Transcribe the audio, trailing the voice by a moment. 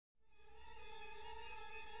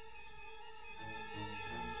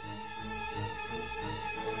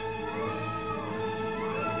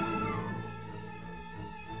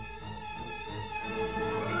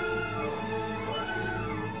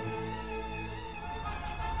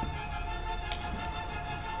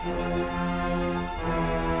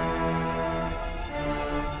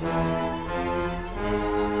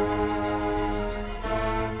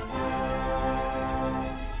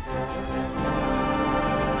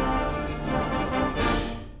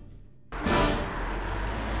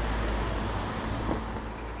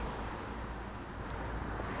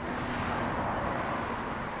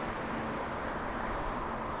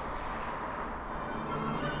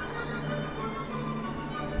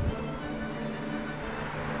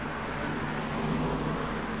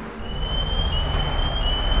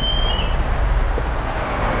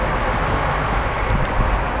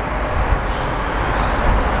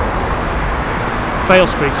Vale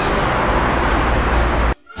Street.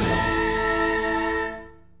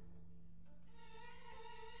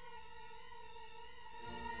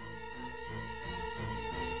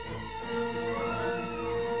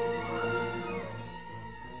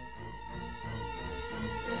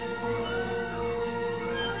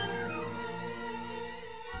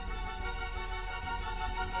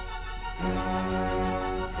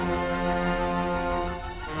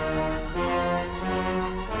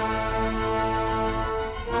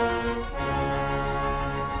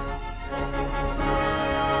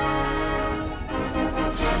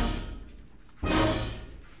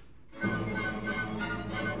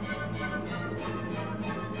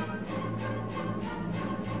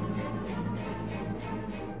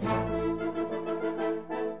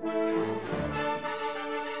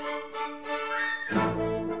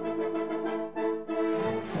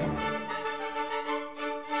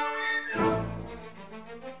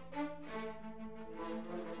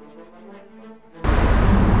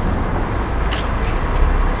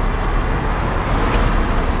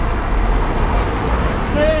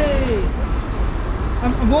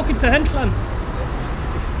 I'm walking to Henllan.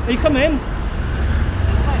 Are you coming?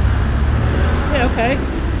 Yeah, okay.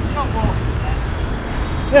 You're not walking to it.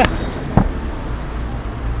 Yeah.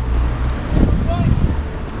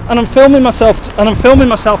 And I'm filming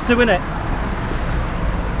myself doing it.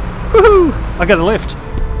 Woohoo! I get a lift.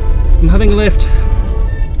 I'm having a lift.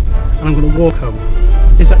 And I'm going to walk home.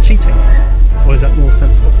 Is that cheating? Or is that more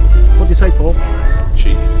sensible? What do you say, Paul?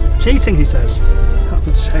 Cheating. Cheating, he says. I'm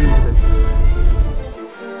ashamed of him.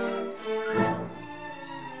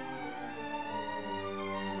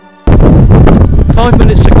 Five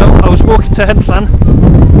minutes ago I was walking to Henllan,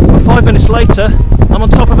 but 5 minutes later I'm on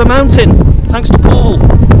top of a mountain, thanks to Paul.